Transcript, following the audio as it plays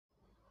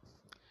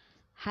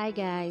Hi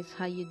guys,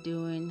 how you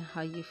doing?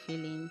 How you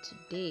feeling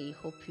today?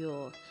 Hope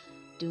you're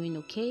doing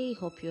okay.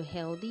 Hope you're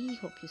healthy.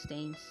 Hope you're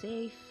staying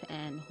safe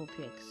and hope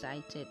you're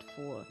excited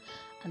for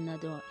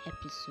another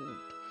episode.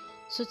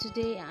 So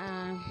today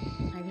I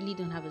really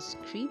don't have a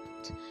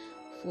script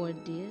for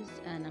this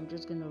and I'm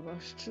just going to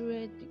rush through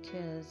it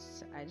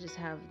because I just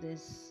have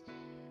this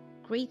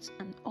great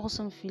and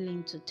awesome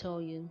feeling to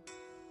tell you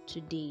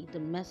today.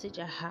 The message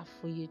I have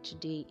for you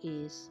today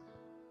is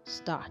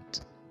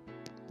start.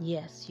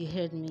 Yes, you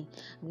heard me.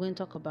 I'm going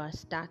to talk about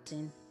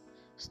starting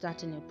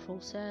a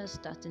process,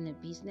 starting a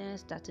business,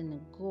 starting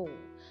a goal.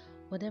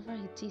 Whatever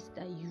it is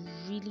that you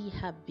really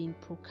have been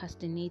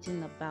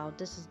procrastinating about,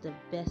 this is the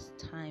best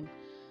time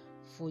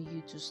for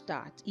you to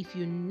start. If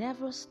you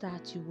never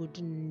start, you would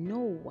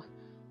know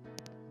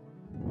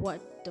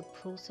what the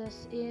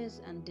process is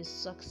and the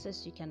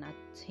success you can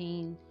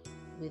attain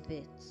with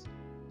it.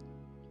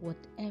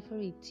 Whatever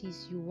it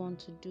is you want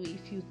to do,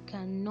 if you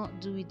cannot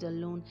do it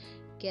alone,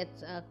 get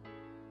a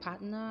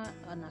partner,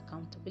 an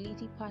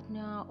accountability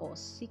partner, or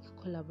seek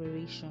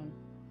collaboration.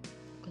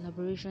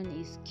 Collaboration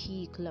is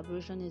key.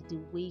 Collaboration is the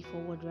way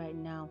forward right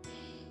now.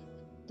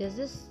 There's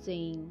this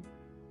saying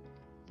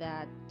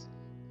that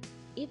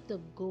if the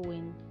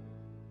going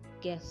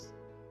gets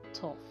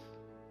tough,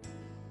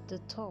 the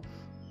tough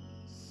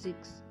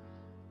seeks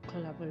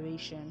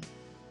collaboration.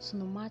 So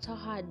no matter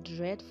how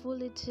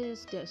dreadful it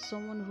is, there's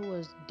someone who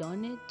has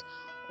done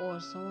it or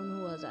someone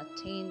who has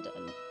attained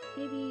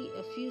maybe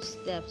a few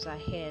steps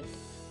ahead.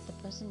 The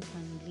person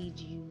can lead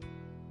you.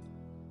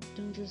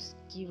 Don't just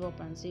give up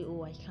and say,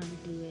 oh, I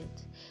can't do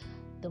it.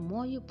 The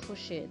more you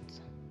push it,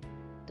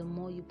 the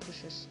more you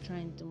push your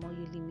strength, the more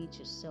you limit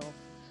yourself.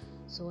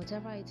 So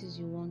whatever it is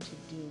you want to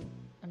do,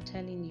 I'm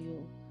telling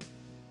you,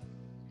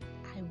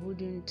 I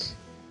wouldn't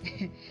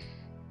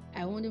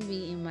I wouldn't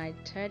be in my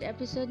third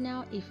episode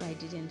now if I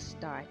didn't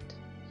start.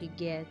 You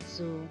get?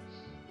 So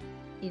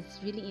it's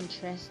really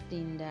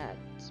interesting that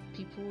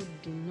people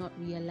do not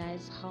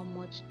realize how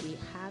much they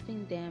have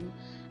in them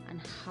and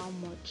how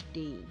much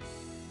they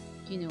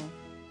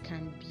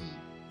can be.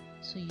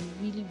 So you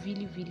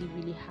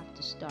really have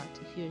to start.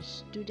 If you're a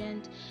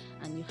student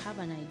and you have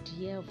an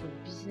idea of a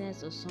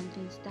business or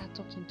something, start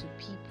talking to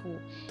people.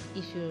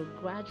 If you're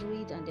a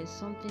graduate and there's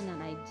something,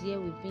 an idea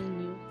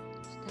within you,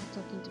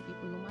 start talking to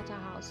people. No matter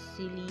how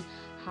silly,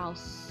 how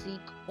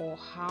sick, or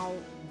how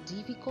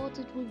difficult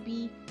it will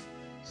be,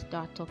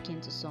 start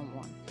talking to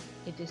someone.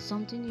 If there's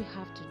something you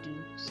have to do,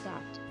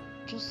 start.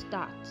 Just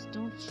start.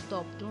 Don't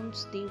stop. Don't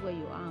stay where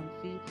you are and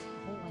feel,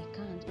 oh, I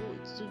can't. Oh,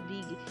 it's too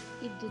big.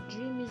 If the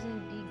dream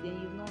isn't big,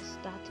 then you've not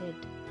started.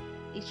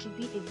 It should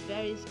be a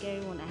very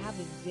scary one. I have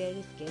a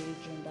very scary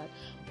dream that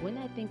when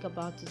I think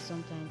about it,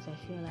 sometimes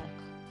I feel like,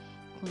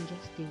 come,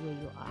 just stay where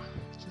you are.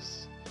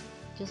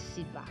 Just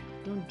sit back.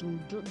 Don't do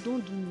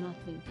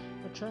nothing.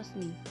 But trust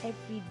me,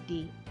 every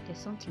day there's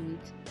something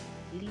with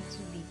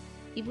little bit.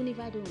 Even if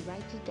I don't write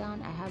it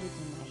down, I have it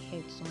in my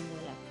head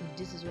somewhere like, oh,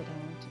 this is what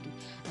I want to do.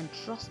 And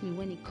trust me,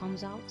 when it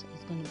comes out,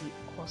 it's going to be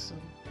awesome.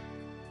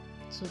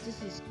 So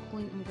this is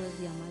Queen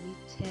Ngozi Amadi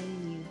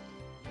telling you,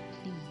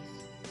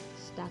 please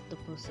start the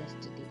process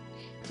today.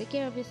 Take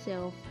care of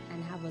yourself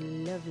and have a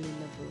lovely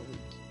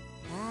week.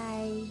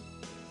 Bye.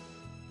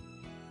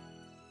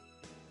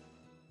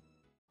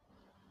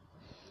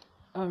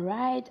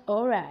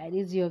 All right.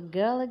 It's your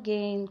girl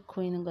again,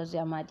 Queen Ngozi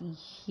Amadi,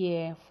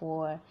 here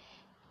for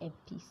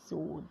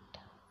episode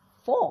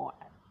 4.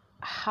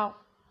 How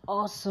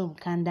awesome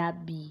can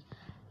that be?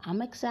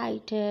 I'm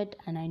excited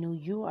and I know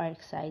you are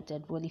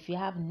excited. Well, if you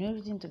have no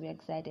reason to be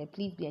excited,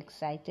 please be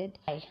excited.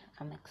 I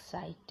am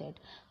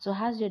excited. So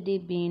how's your day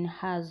been?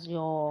 Has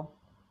your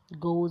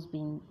goals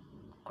been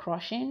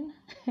crushing?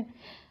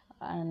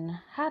 And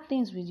how are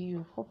things with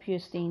you? Hope you're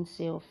staying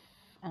safe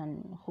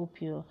and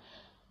hope you're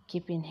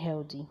keeping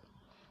healthy.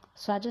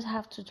 So I just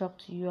have to talk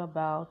to you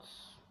about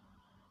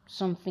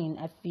something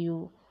I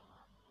feel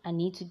I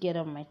need to get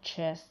off my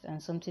chest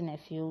and something I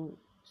feel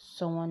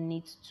someone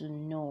needs to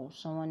know,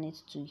 someone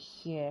needs to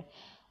hear,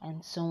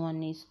 and someone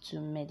needs to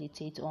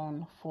meditate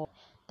on for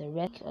the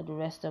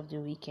rest of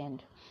the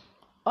weekend.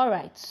 All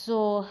right,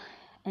 so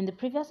in the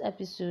previous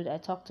episode, I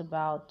talked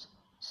about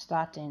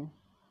starting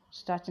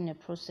a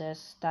process,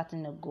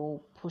 starting a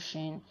goal,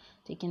 pushing,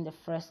 taking the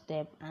first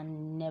step,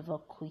 and never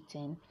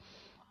quitting.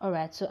 All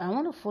right, so I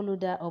want to follow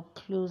that up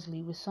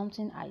closely with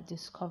something I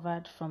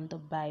discovered from the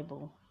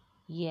Bible.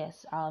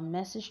 Yes, our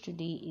message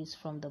today is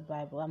from the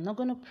Bible. I'm not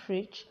going to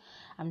preach,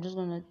 I'm just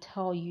going to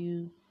tell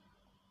you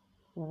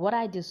what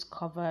I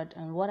discovered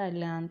and what I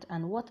learned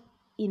and what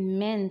it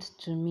meant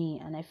to me.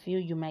 And I feel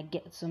you might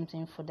get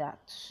something for that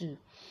too.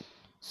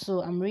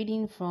 So I'm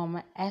reading from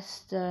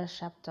Esther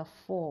chapter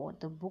 4,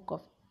 the book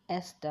of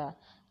Esther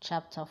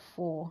chapter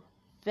 4,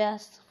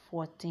 verse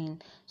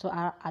 14. So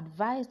I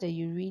advise that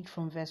you read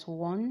from verse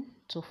 1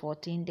 to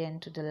 14, then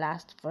to the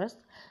last verse,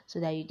 so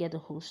that you get the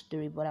whole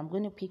story. But I'm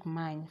going to pick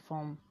mine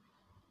from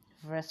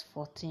verse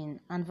 14.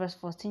 And verse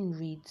 14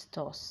 reads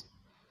thus: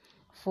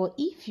 For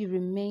if you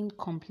remain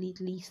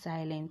completely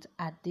silent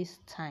at this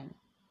time,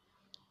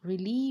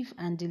 Relief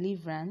and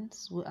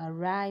deliverance will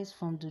arise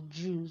from the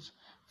Jews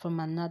from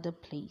another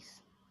place.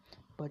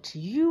 But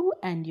you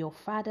and your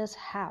father's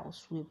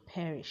house will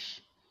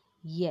perish.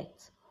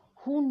 Yet,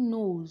 who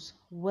knows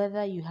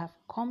whether you have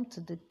come to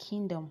the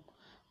kingdom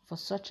for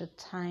such a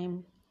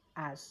time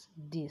as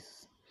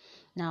this?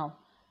 Now,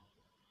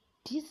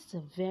 this is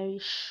a very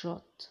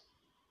short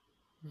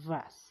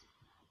verse,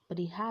 but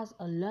it has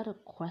a lot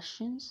of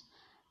questions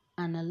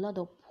and a lot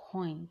of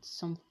points,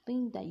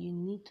 something that you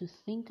need to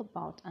think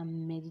about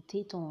and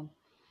meditate on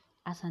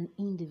as an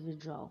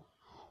individual.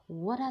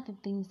 What are the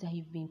things that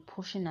you've been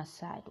pushing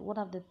aside? What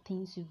are the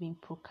things you've been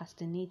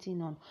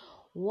procrastinating on?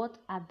 What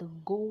are the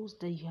goals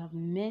that you have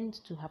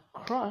meant to have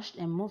crushed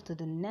and moved to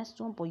the next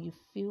one, but you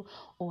feel,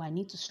 oh, I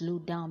need to slow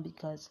down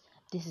because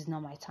this is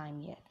not my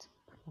time yet?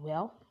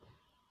 Well,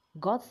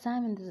 God's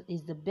time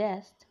is the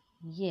best.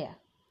 Yeah.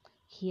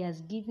 He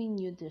has given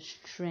you the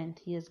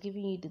strength. He has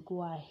given you the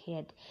go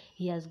ahead.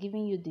 He has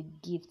given you the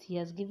gift. He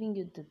has given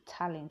you the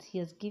talent. He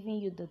has given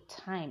you the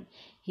time.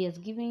 He has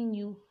given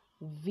you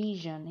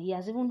vision. He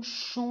has even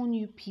shown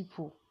you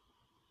people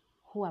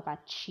who have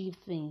achieved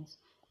things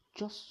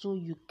just so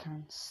you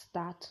can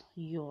start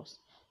yours.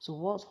 So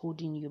what's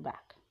holding you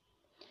back?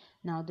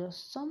 Now, there's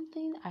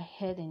something I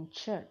heard in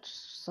church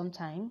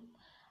sometime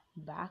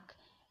back.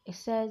 It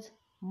says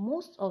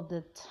most of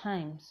the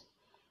times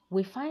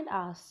we find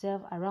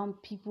ourselves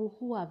around people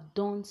who have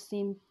done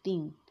same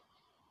thing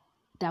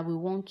that we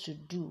want to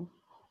do,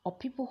 or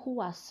people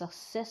who are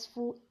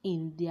successful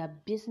in their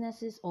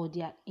businesses or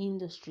their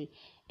industry.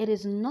 It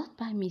is not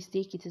by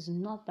mistake, it is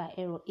not by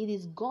error. It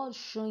is God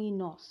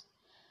showing us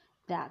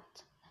that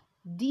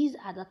these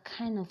are the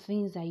kind of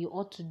things that you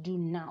ought to do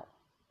now.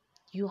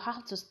 You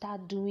have to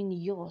start doing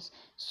yours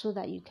so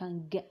that you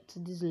can get to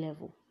this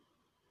level.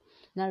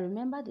 Now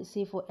remember, they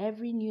say for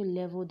every new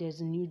level there's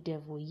a new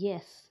devil.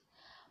 Yes.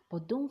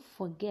 But don't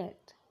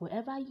forget,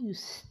 wherever you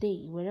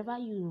stay, wherever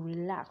you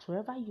relax,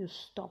 wherever you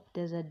stop,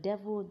 there's a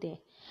devil there.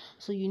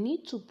 So you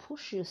need to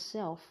push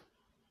yourself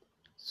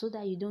so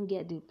that you don't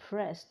get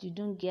depressed. You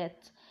don't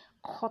get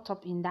caught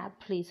up in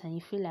that place and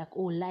you feel like,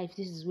 oh, life,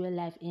 this is where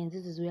life ends.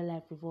 This is where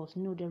life revolves.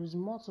 No, there is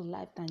more to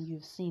life than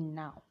you've seen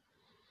now.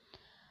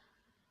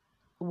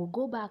 We'll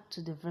go back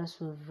to the verse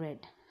we've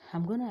read.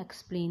 I'm going to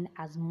explain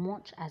as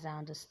much as I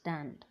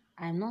understand.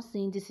 I'm not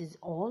saying this is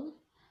all,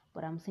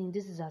 but I'm saying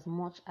this is as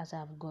much as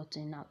I've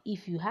gotten. Now,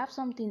 if you have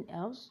something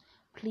else,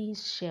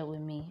 please share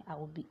with me. I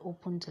will be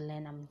open to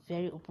learn. I'm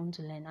very open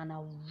to learn, and I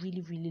would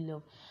really, really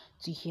love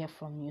to hear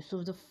from you.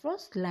 So the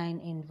first line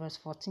in verse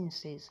 14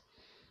 says,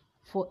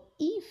 "For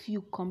if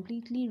you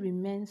completely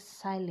remain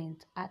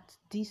silent at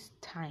this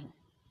time."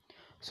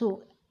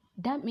 So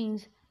that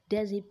means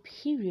there's a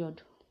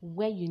period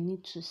where you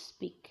need to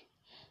speak.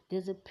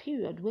 There's a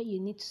period where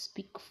you need to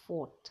speak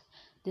forth.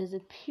 There's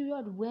a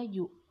period where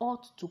you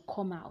ought to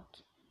come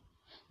out.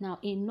 Now,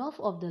 enough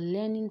of the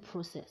learning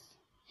process,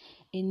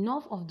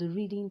 enough of the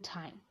reading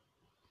time,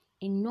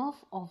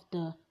 enough of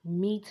the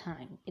me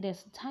time. It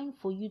is time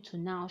for you to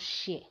now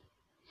share.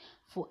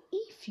 For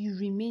if you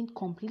remain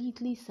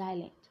completely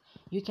silent,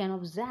 you can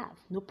observe,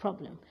 no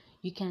problem.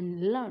 You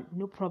can learn,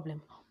 no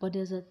problem. But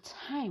there's a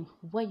time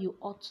where you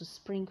ought to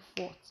spring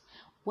forth,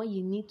 where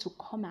you need to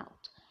come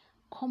out.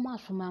 Come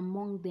out from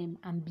among them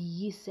and be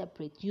ye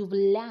separate. You've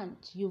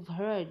learned, you've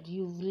heard,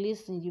 you've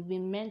listened, you've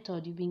been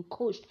mentored, you've been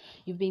coached,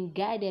 you've been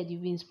guided,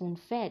 you've been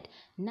spoon-fed.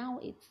 Now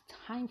it's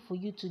time for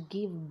you to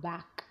give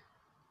back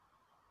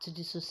to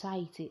the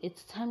society.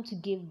 It's time to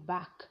give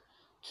back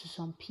to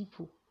some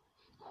people.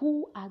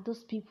 Who are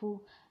those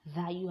people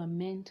that you are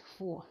meant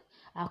for?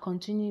 I'll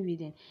continue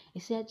reading.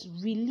 It says,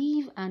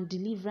 relief and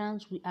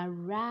deliverance will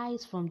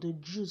arise from the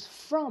Jews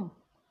from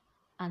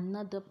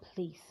another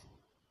place.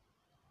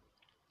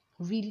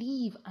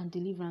 Relief and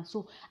deliverance.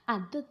 So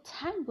at the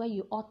time where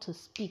you ought to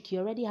speak, you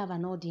already have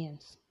an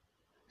audience.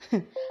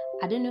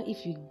 I don't know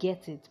if you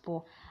get it,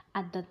 but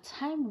at the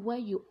time where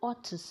you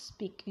ought to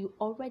speak, you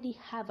already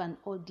have an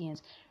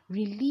audience.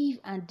 Relief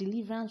and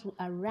deliverance will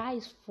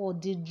arise for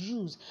the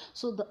Jews.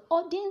 So the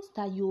audience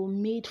that you're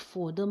made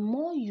for, the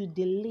more you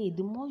delay,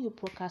 the more you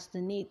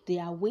procrastinate, they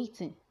are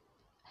waiting.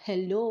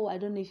 Hello, I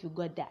don't know if you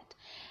got that.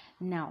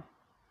 Now,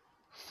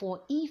 for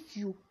if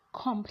you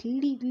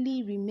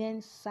completely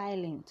remain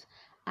silent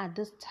at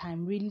this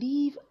time,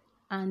 relief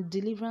and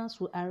deliverance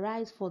will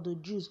arise for the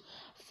Jews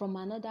from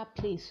another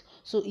place.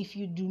 So if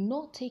you do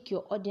not take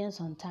your audience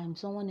on time,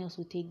 someone else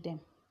will take them.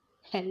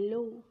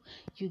 Hello,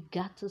 you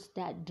got to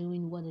start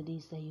doing what it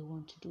is that you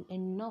want to do.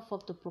 Enough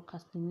of the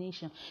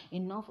procrastination,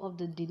 enough of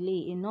the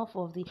delay, enough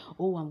of the,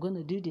 oh, I'm going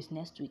to do this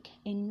next week.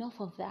 Enough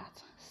of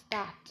that.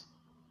 Start.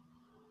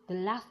 The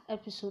last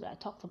episode I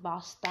talked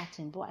about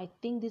starting, but I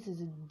think this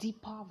is a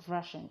deeper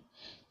version.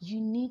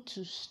 You need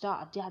to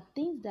start. There are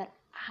things that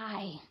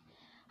I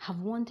have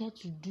wanted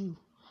to do,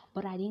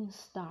 but I didn't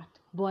start.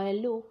 But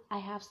hello, I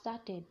have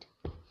started.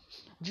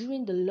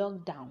 During the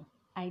lockdown,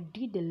 I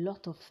did a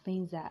lot of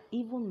things that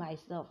even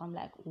myself, I'm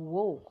like,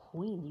 whoa,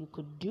 Queen, you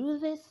could do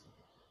this?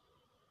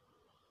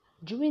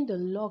 During the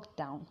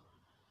lockdown,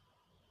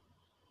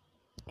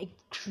 I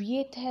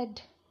created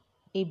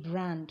a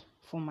brand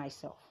for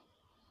myself.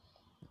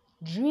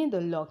 During the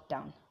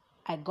lockdown,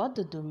 I got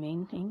the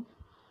domain name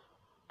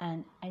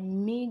and I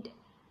made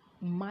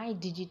my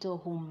digital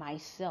home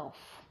myself.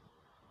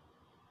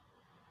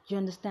 You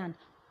understand?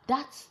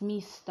 That's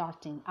me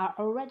starting. I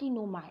already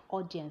know my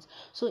audience.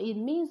 So it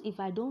means if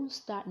I don't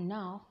start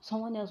now,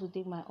 someone else will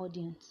take my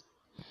audience.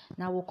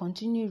 Now we'll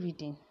continue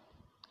reading.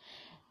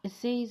 It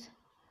says,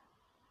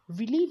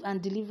 relief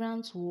and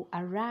deliverance will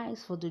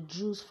arise for the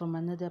Jews from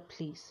another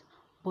place,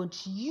 but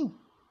you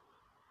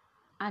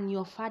and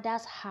your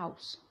father's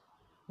house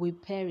will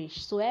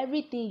perish. So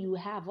everything you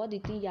have, all the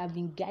things you have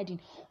been guiding,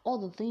 all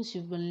the things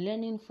you've been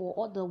learning for,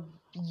 all the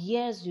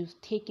years you've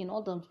taken,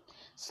 all the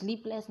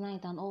sleepless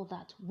night and all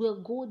that will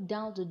go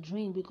down the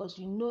drain because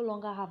you no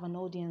longer have an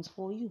audience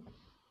for you.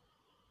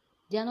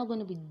 They are not going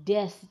to be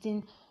there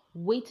sitting,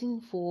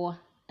 waiting for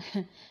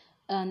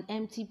an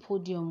empty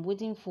podium,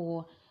 waiting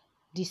for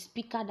the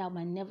speaker that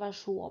might never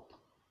show up.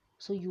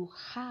 So you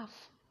have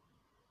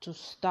to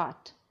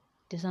start.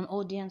 There's an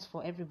audience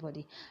for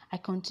everybody. I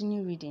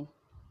continue reading.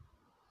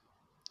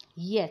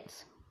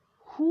 Yet,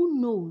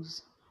 who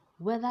knows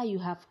whether you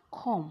have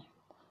come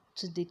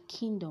to the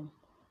kingdom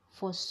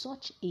for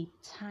such a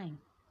time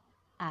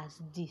as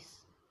this?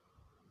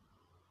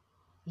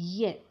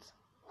 Yet,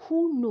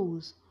 who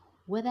knows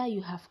whether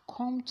you have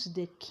come to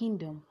the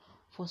kingdom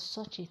for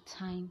such a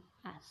time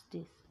as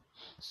this?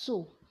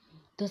 So,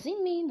 does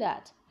it mean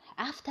that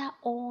after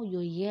all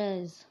your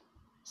years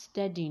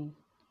studying,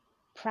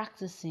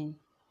 practicing,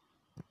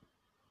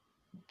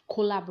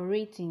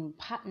 collaborating,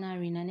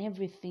 partnering, and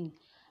everything,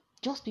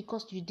 just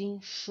because you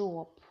didn't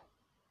show up,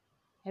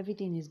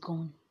 everything is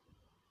gone?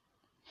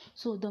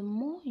 So the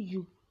more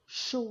you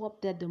show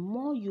up there, the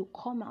more you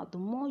come out, the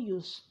more you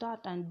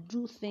start and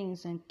do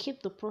things and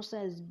keep the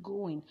process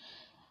going,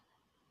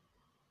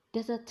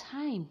 there's a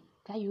time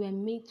that you were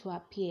made to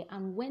appear.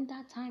 And when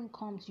that time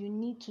comes, you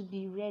need to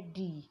be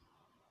ready.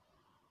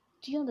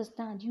 Do you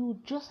understand? You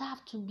just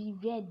have to be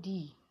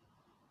ready.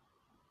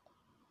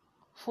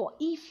 For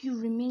if you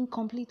remain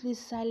completely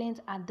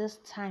silent at this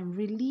time,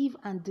 relief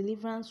and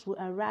deliverance will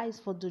arise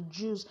for the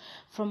Jews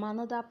from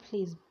another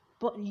place,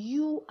 but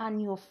you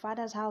and your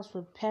father's house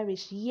will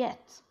perish.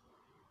 Yet,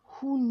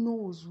 who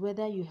knows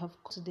whether you have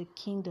come to the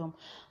kingdom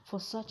for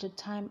such a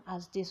time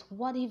as this?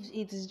 What if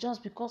it is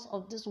just because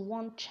of this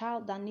one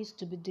child that needs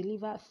to be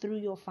delivered through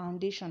your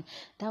foundation?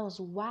 That was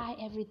why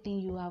everything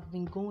you have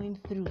been going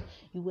through,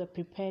 you were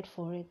prepared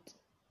for it.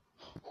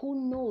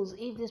 Who knows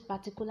if this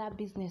particular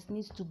business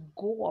needs to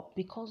go up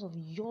because of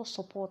your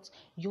support,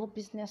 your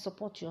business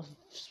support, your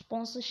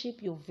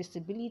sponsorship, your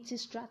visibility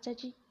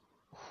strategy?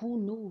 Who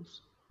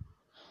knows?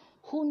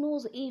 Who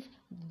knows if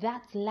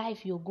that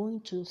life you're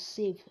going to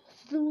save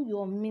through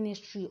your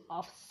ministry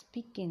of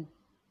speaking,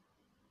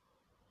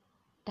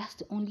 that's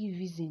the only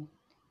reason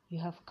you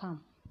have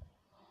come?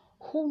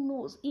 Who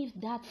knows if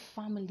that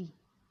family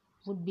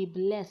would be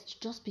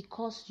blessed just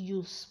because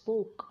you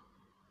spoke?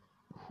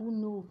 Who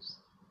knows?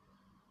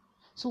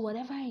 So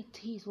whatever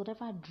it is,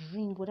 whatever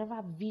dream,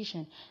 whatever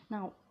vision,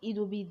 now it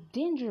will be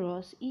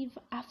dangerous if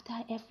after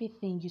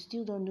everything you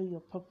still don't know your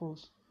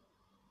purpose.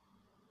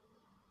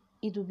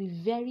 It will be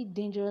very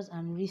dangerous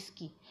and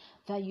risky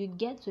that you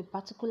get to a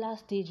particular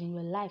stage in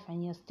your life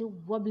and you're still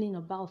wobbling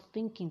about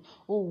thinking,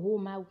 oh, who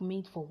am I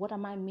made for? What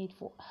am I made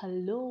for?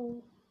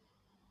 Hello?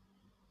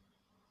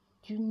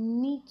 You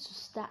need to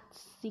start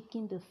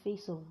seeking the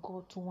face of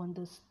God to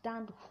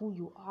understand who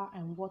you are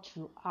and what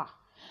you are.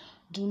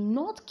 Do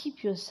not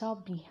keep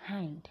yourself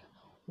behind,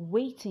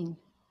 waiting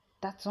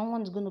that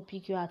someone's going to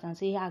pick you out and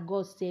say, yeah,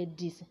 God said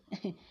this.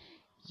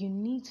 You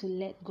need to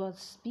let God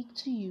speak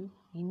to you.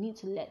 You need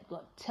to let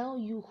God tell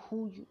you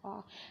who you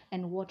are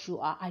and what you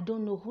are. I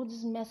don't know who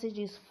this message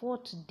is for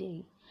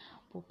today,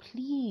 but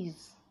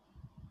please,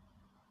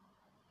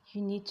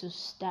 you need to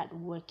start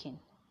working.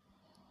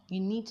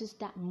 You need to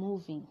start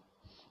moving.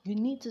 You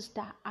need to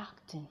start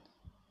acting.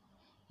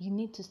 You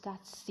need to start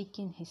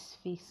seeking His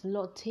face.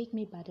 Lord, take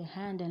me by the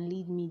hand and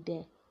lead me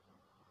there.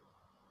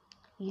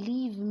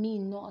 Leave me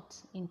not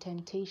in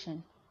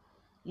temptation.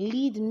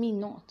 Lead me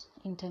not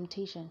in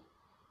temptation.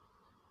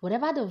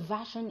 Whatever the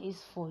version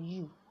is for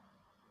you,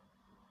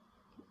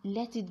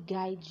 let it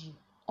guide you.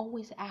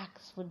 Always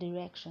ask for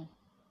direction.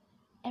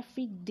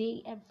 Every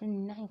day, every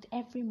night,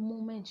 every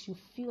moment you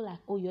feel like,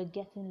 oh, you're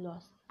getting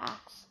lost,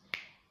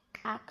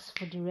 ask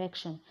for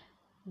direction.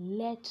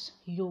 Let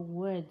your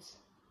words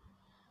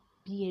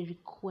be a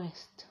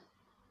request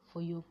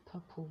for your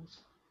purpose,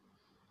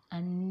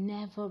 and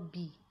never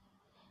be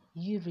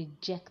you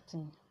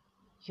rejecting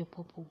your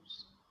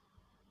purpose.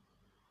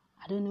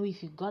 I don't know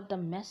if you got the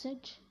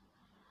message,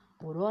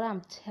 but what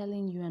I'm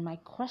telling you and my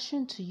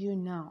question to you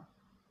now,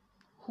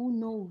 who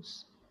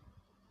knows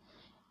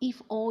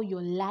if all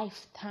your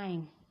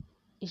lifetime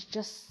is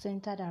just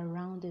centered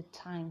around a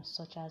time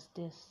such as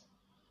this?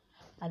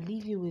 I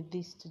leave you with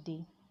this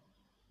today.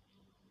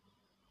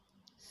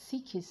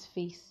 Seek His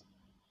face,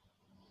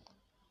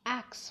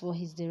 ask for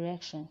His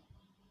direction,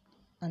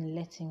 and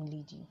let Him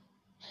lead you.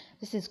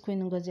 This is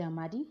Queen Ngozi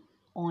Amadi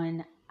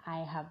on I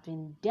have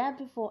been there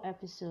before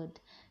episode,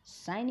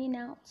 signing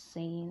out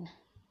saying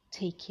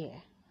take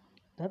care.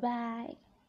 Bye bye.